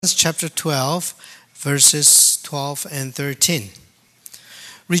chapter 12, verses 12 and 13.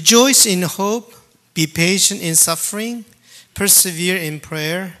 Rejoice in hope, be patient in suffering, persevere in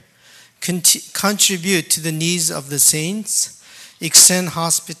prayer, contribute to the needs of the saints, extend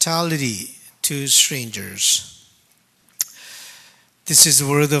hospitality to strangers. This is the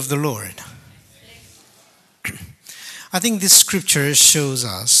word of the Lord. I think this scripture shows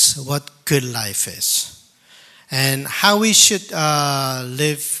us what good life is and how we should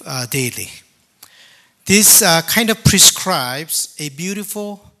live daily. This kind of prescribes a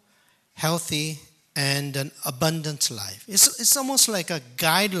beautiful, healthy, and an abundant life. It's almost like a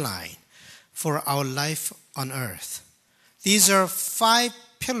guideline for our life on earth. These are 5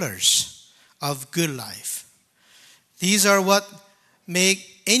 pillars of good life. These are what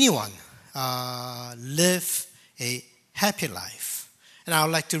make anyone live a happy life. And I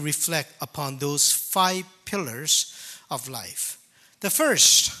would like to reflect upon those 5 pillars of life. The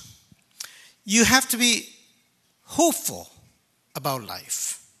first, you have to be hopeful about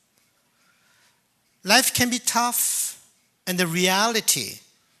life. Life can be tough, and the reality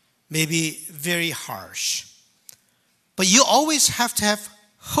may be very harsh. But you always have to have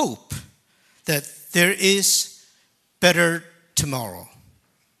hope that there is better tomorrow.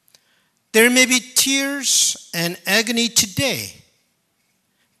 There may be tears and agony today,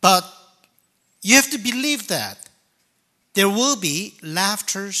 but you have to believe that there will be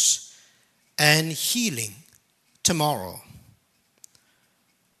laughters and healing tomorrow.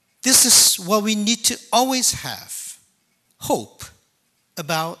 This is what we need to always have, hope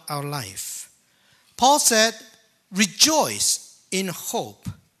about our life. Paul said, rejoice in hope.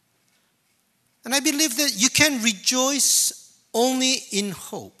 And I believe that you can rejoice only in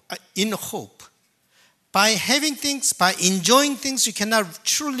hope. By having things, by enjoying things, you cannot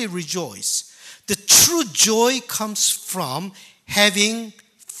truly rejoice. The true joy comes from having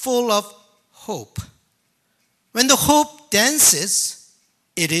full of hope. When the hope dances,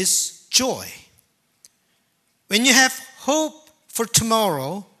 it is joy. When you have hope for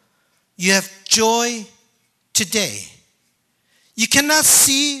tomorrow, you have joy today. You cannot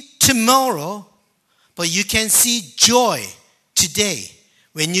see tomorrow, but you can see joy today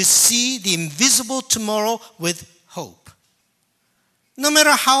when you see the invisible tomorrow with hope. No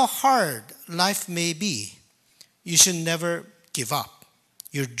matter how hard life may be, you should never give up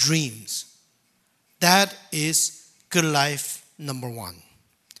your dreams. That is good life number 1.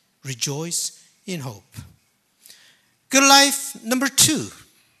 Rejoice in hope. Good life number 2.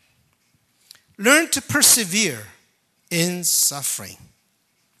 Learn to persevere in suffering.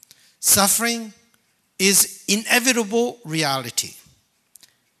 Suffering is inevitable reality.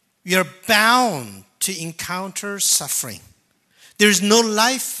 We are bound to encounter suffering. There is no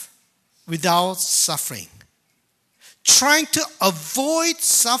life without suffering. Trying to avoid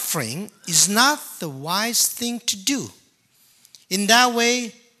suffering is not the wise thing to do. In that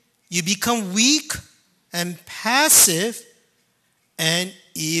way, you become weak and passive and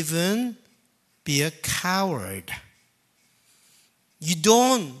even be a coward. You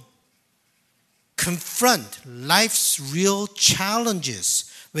don't confront life's real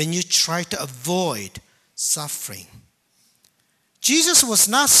challenges when you try to avoid suffering. Jesus was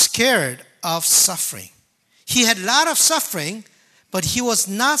not scared of suffering. He had a lot of suffering, but he was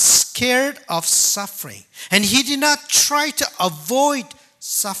not scared of suffering. And he did not try to avoid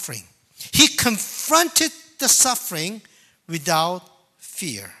suffering. He confronted the suffering without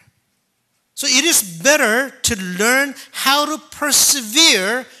fear. So it is better to learn how to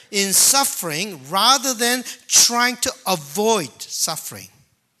persevere in suffering rather than trying to avoid suffering.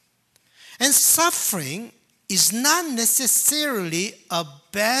 And suffering is not necessarily a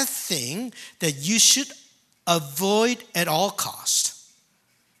bad thing that you should avoid at all costs.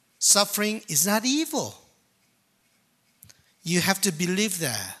 Suffering is not evil. You have to believe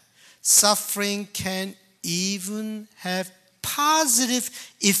that. Suffering can even have positive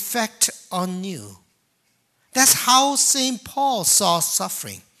effect on you. That's how St. Paul saw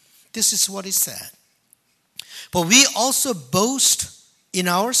suffering. This is what he said. But we also boast in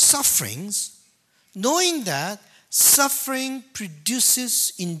our sufferings, knowing that suffering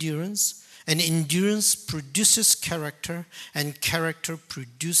produces endurance, and endurance produces character, and character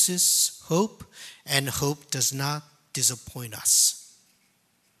produces hope, and hope does not disappoint us.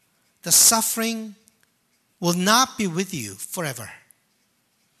 The suffering will not be with you forever.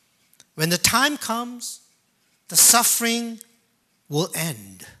 When the time comes, the suffering will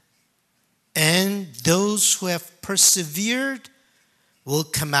end, and those who have persevered will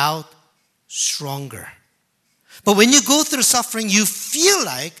come out stronger. But when you go through suffering, you feel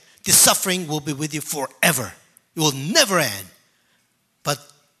like the suffering will be with you forever. It will never end. But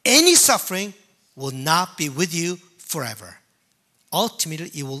any suffering will not be with you forever. Ultimately,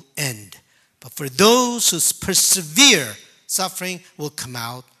 it will end. But for those who persevere, suffering will come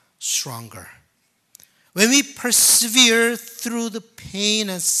out stronger. When we persevere through the pain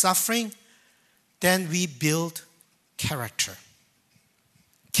and suffering, then we build character.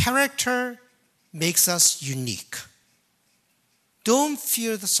 Character makes us unique. Don't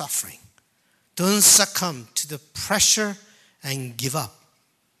fear the suffering. Don't succumb to the pressure and give up.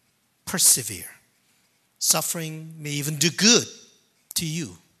 Persevere. Suffering may even do good to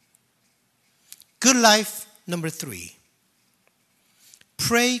you. Good life, number 3.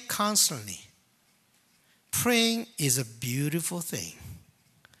 Pray constantly. Praying is a beautiful thing.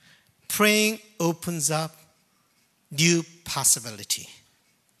 Praying opens up new possibility.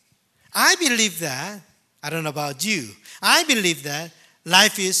 I believe that, I don't know about you, I believe that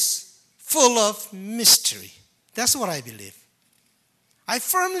life is full of mystery. That's what I believe. I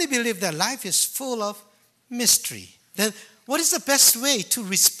firmly believe that life is full of mystery. Then what is the best way to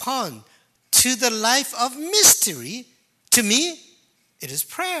respond to the life of mystery? To me, it is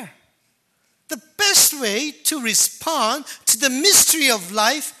prayer. The best way to respond to the mystery of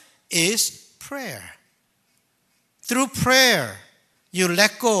life is prayer. Through prayer, you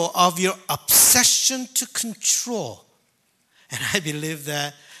let go of your obsession to control. And I believe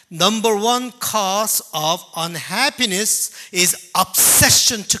that number one cause of unhappiness is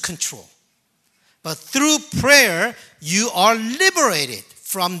obsession to control. But through prayer, you are liberated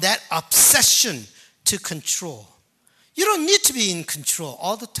from that obsession to control. You don't need to be in control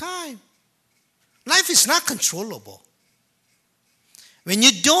all the time. Life is not controllable. When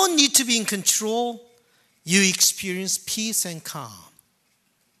you don't need to be in control, you experience peace and calm.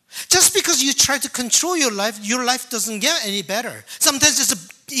 Just because you try to control your life doesn't get any better. Sometimes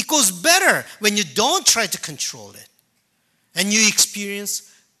it goes better when you don't try to control it. And you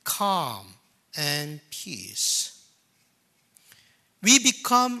experience calm and peace. We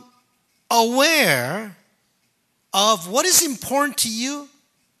become aware of what is important to you,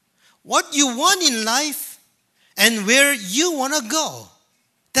 what you want in life, and where you want to go.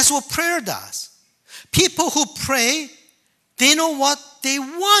 That's what prayer does. People who pray, they know what they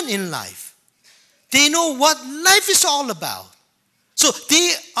want in life. They know what life is all about. So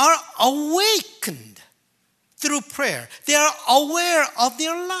they are awakened through prayer. They are aware of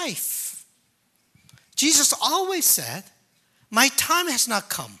their life. Jesus always said, "My time has not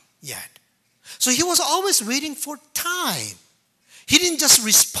come yet." So he was always waiting for time. He didn't just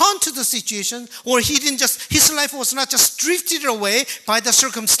respond to the situation, or his life was not just drifted away by the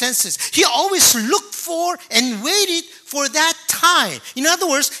circumstances. He always looked for and waited for that time. In other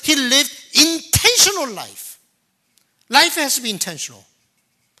words, he lived intentional life. Life has to be intentional.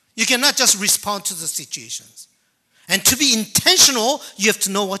 You cannot just respond to the situations. And to be intentional, you have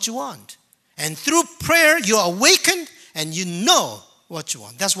to know what you want. And through prayer, you're awakened and you know what you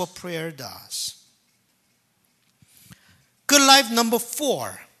want. That's what prayer does. Good life number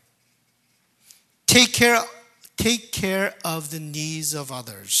 4. Take care of the needs of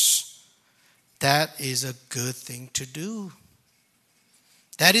others. That is a good thing to do.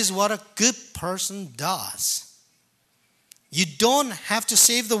 That is what a good person does. You don't have to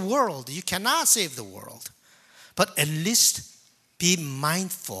save the world. You cannot save the world. But at least be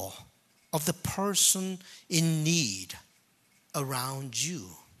mindful of the person in need around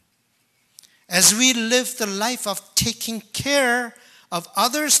you. As we live the life of taking care of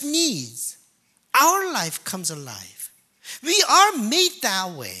others' needs, our life comes alive. We are made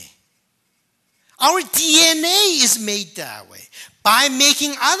that way. Our DNA is made that way. By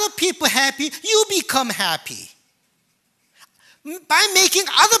making other people happy, you become happy. By making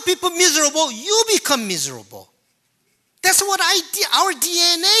other people miserable, you become miserable. That's what our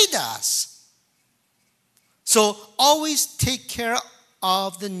DNA does. So always take care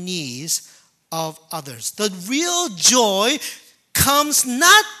of the needs of others. The real joy comes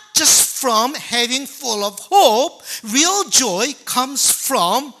not just from having full of hope. Real joy comes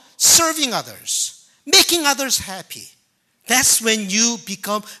from serving others, making others happy. That's when you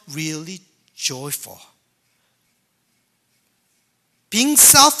become really joyful. Being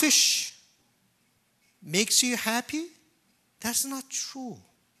selfish makes you happy? That's not true.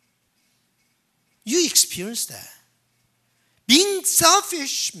 You experience that. Being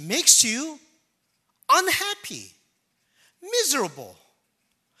selfish makes you unhappy, miserable.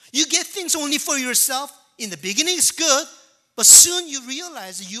 You get things only for yourself. In the beginning, it's good, but soon you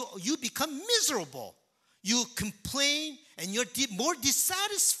realize you become miserable. You complain and you're more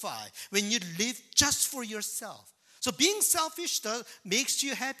dissatisfied when you live just for yourself. So being selfish makes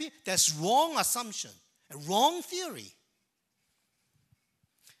you happy. That's wrong assumption, a wrong theory.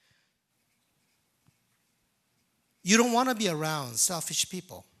 You don't want to be around selfish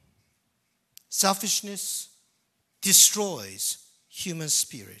people. Selfishness destroys human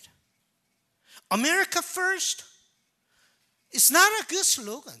spirit. America first is not a good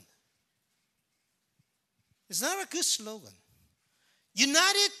slogan. It's not a good slogan.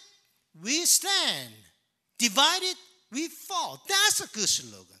 United, we stand. Divided, we fall. That's a good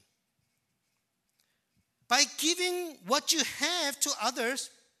slogan. By giving what you have to others,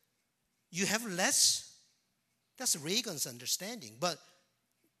 you have less. That's Reagan's understanding. But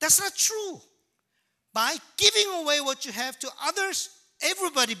that's not true. By giving away what you have to others,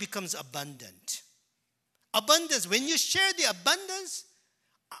 everybody becomes abundant. Abundance, when you share the abundance,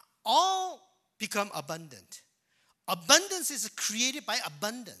 all become abundant. Abundance is created by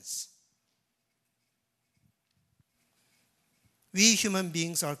abundance. We human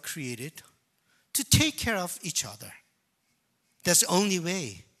beings are created to take care of each other. That's the only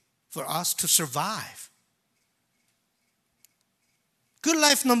way for us to survive. Good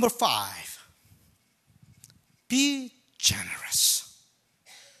life number 5. Be generous.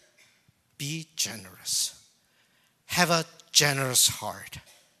 Be generous. Have a generous heart,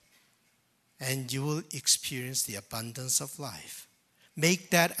 and you will experience the abundance of life. Make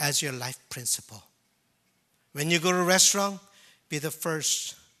that as your life principle. When you go to a restaurant, be the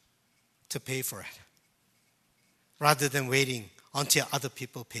first to pay for it, rather than waiting until other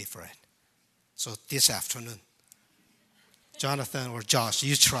people pay for it. So this afternoon, Jonathan or Josh,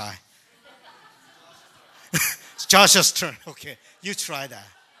 you try. It's Josh's turn. Okay, you try that.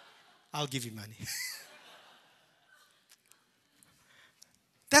 I'll give you money.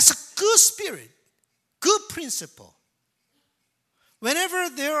 That's a good spirit, good principle. Whenever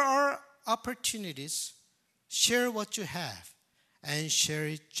there are opportunities, share what you have and share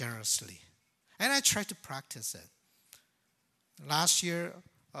it generously. And I try to practice it. Last year,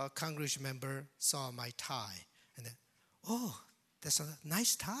 a congregation member saw my tie and then, oh, that's a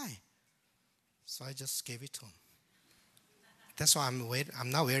nice tie. So I just gave it to him. That's why I'm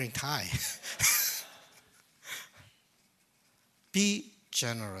not wearing tie. Be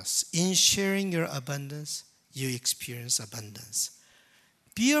generous. In sharing your abundance, you experience abundance.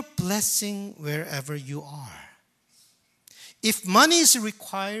 Be a blessing wherever you are. If money is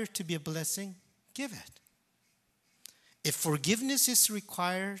required to be a blessing, give it. If forgiveness is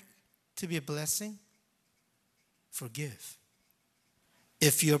required to be a blessing, forgive.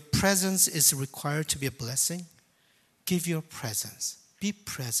 If your presence is required to be a blessing, give your presence. Be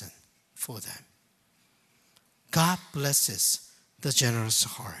present for them. God blesses the generous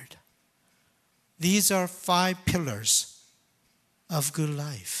heart. These are 5 pillars of good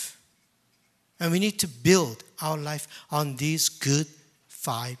life. And we need to build our life on these good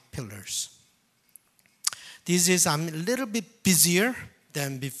 5 pillars. I'm a little bit busier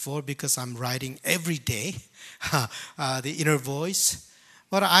than before because I'm writing every day, the inner voice.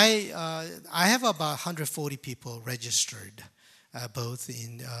 But I have about 140 people registered, both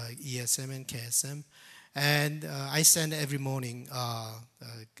in ESM and KSM. And I send every morning,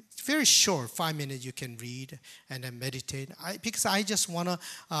 very short, 5 minutes you can read and then meditate. Because I just want to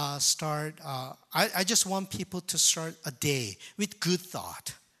I just want people to start a day with good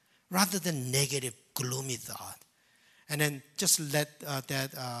thought rather than negative, gloomy thought. And then just let them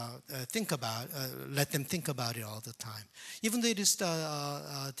think about it all the time. Even though it is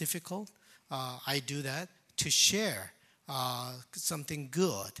difficult, I do that to share something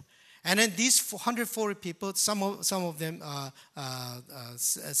good. And then these 140 people, some of them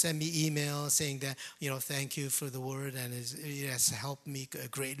send me emails saying that, thank you for the word and it has helped me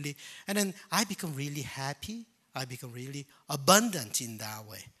greatly. And then I become really happy. I become really abundant in that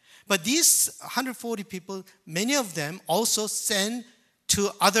way. But these 140 people, many of them also send to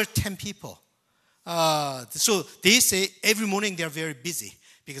other 10 people. So they say every morning they're very busy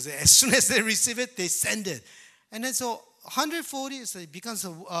because as soon as they receive it, they send it. And then so 140 it becomes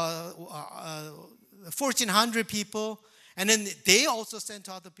 1,400 people, and then they also send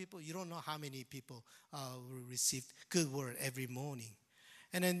to other people. You don't know how many people will receive good word every morning.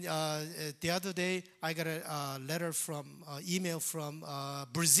 And then the other day, I got a email from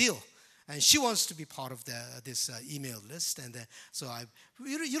Brazil, and she wants to be part of this email list. And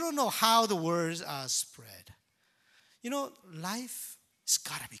you don't know how the words are spread. Life has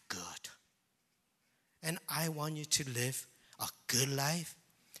got to be good. And I want you to live a good life.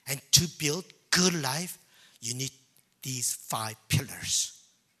 And to build good life, you need these 5 pillars.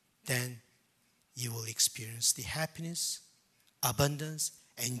 Then you will experience the happiness, abundance,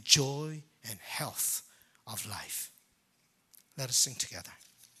 and joy and health of life. Let us sing together.